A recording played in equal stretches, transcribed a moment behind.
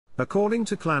According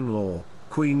to clan law,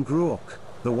 Queen Gruoch,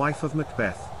 the wife of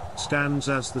Macbeth, stands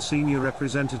as the senior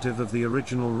representative of the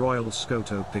original Royal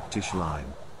Scoto-Pictich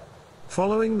line.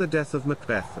 Following the death of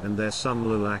Macbeth and their son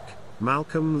Lulach,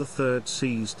 Malcolm III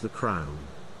seized the crown.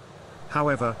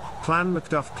 However, Clan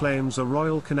McDuff claims a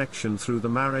royal connection through the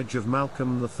marriage of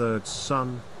Malcolm III's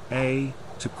son, Aedh,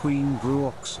 to Queen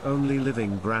Gruoch's only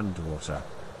living granddaughter.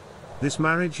 This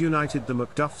marriage united the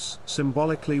McDuffs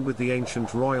symbolically with the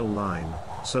ancient royal line,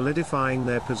 solidifying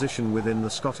their position within the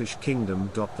Scottish kingdom.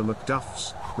 The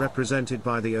McDuffs, represented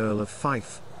by the Earl of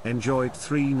Fife, enjoyed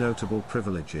three notable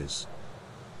privileges.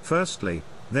 Firstly,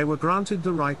 they were granted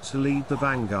the right to lead the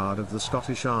vanguard of the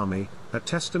Scottish army, a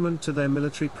testament to their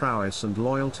military prowess and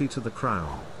loyalty to the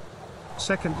crown.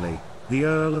 Secondly, the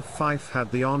Earl of Fife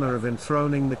had the honour of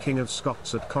enthroning the King of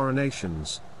Scots at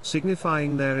coronations,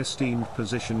 signifying their esteemed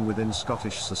position within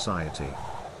Scottish society.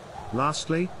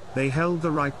 Lastly, they held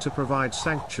the right to provide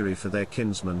sanctuary for their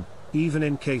kinsmen, even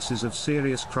in cases of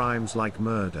serious crimes like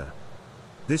murder.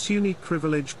 This unique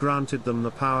privilege granted them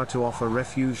the power to offer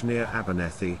refuge near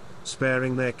Abernethy,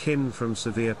 sparing their kin from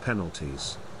severe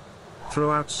penalties.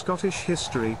 Throughout Scottish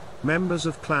history, members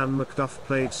of Clan McDuff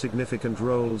played significant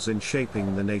roles in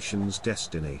shaping the nation's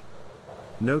destiny.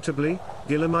 Notably,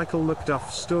 Gilamichael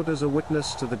McDuff stood as a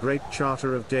witness to the Great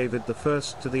Charter of David I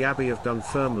to the Abbey of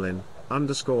Dunfermline,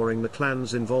 underscoring the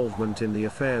clan's involvement in the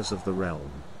affairs of the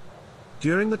realm.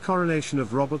 During the coronation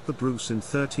of Robert the Bruce in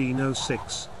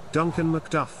 1306, Duncan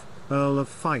McDuff, Earl of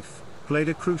Fife, played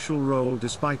a crucial role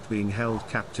despite being held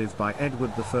captive by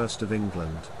Edward I of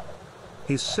England.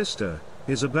 His sister,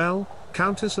 Isabel,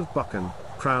 Countess of Buchan,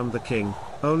 crowned the king,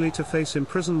 only to face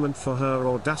imprisonment for her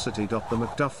audacity. The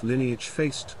McDuff lineage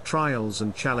faced trials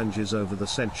and challenges over the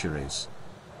centuries.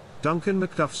 Duncan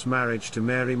McDuff's marriage to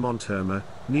Mary Monthermer,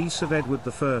 niece of Edward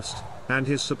I, and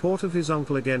his support of his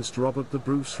uncle against Robert the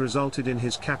Bruce resulted in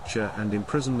his capture and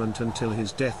imprisonment until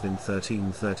his death in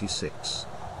 1336.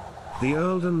 The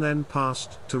earldom then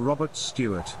passed to Robert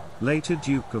Stewart, later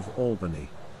Duke of Albany.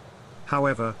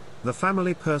 However, the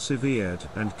family persevered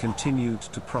and continued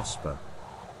to prosper.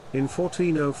 In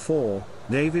 1404,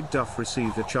 David Duff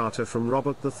received a charter from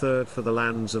Robert III for the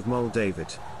lands of Mull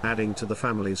David, adding to the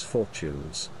family's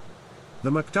fortunes.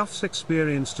 The Macduffs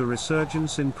experienced a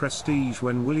resurgence in prestige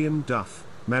when William Duff,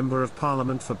 Member of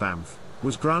Parliament for Banff,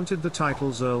 was granted the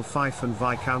titles Earl Fife and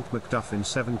Viscount Macduff in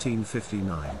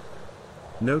 1759.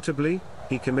 Notably,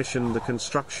 he commissioned the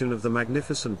construction of the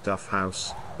magnificent Duff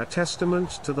House, a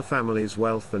testament to the family's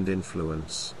wealth and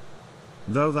influence.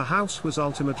 Though the house was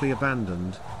ultimately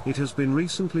abandoned, it has been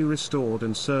recently restored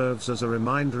and serves as a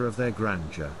reminder of their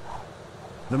grandeur.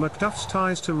 The Macduffs'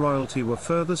 ties to royalty were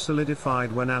further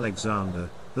solidified when Alexander,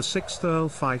 the 6th Earl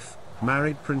Fife,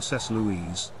 married Princess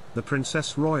Louise, the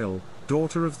Princess Royal,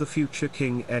 daughter of the future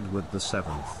King Edward VII.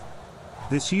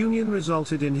 This union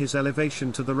resulted in his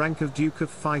elevation to the rank of Duke of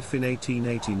Fife in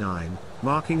 1889,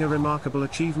 marking a remarkable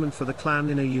achievement for the clan.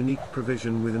 In a unique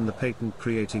provision within the patent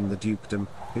creating the dukedom,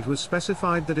 it was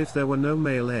specified that if there were no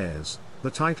male heirs, the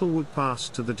title would pass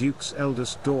to the Duke's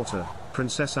eldest daughter,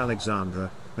 Princess Alexandra,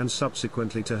 and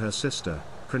subsequently to her sister,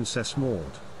 Princess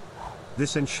Maud.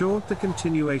 This ensured the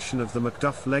continuation of the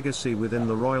Macduff legacy within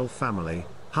the royal family,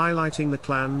 highlighting the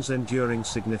clan's enduring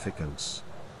significance.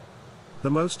 The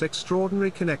most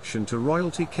extraordinary connection to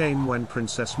royalty came when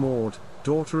Princess Maud,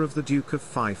 daughter of the Duke of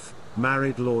Fife,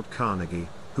 married Lord Carnegie,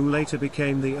 who later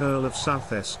became the Earl of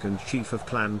Southesk and chief of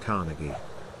Clan Carnegie.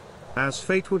 As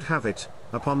fate would have it,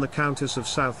 upon the Countess of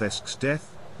Southesk's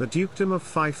death, the dukedom of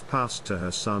Fife passed to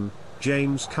her son,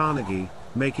 James Carnegie,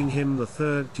 making him the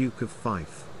third Duke of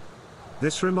Fife.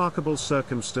 This remarkable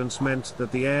circumstance meant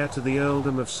that the heir to the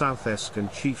earldom of Southesk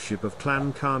and chiefship of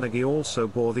Clan Carnegie also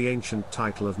bore the ancient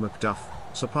title of Macduff,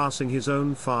 surpassing his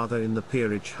own father in the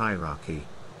peerage hierarchy.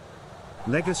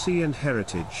 Legacy and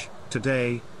heritage.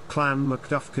 Today, Clan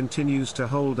McDuff continues to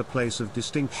hold a place of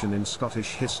distinction in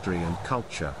Scottish history and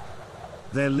culture.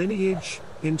 Their lineage,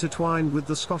 intertwined with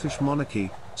the Scottish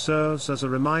monarchy, serves as a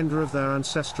reminder of their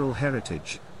ancestral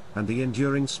heritage, and the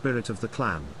enduring spirit of the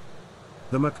clan.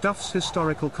 The Macduffs'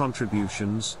 historical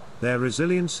contributions, their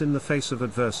resilience in the face of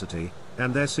adversity,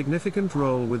 and their significant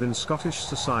role within Scottish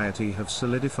society have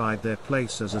solidified their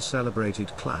place as a celebrated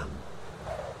clan.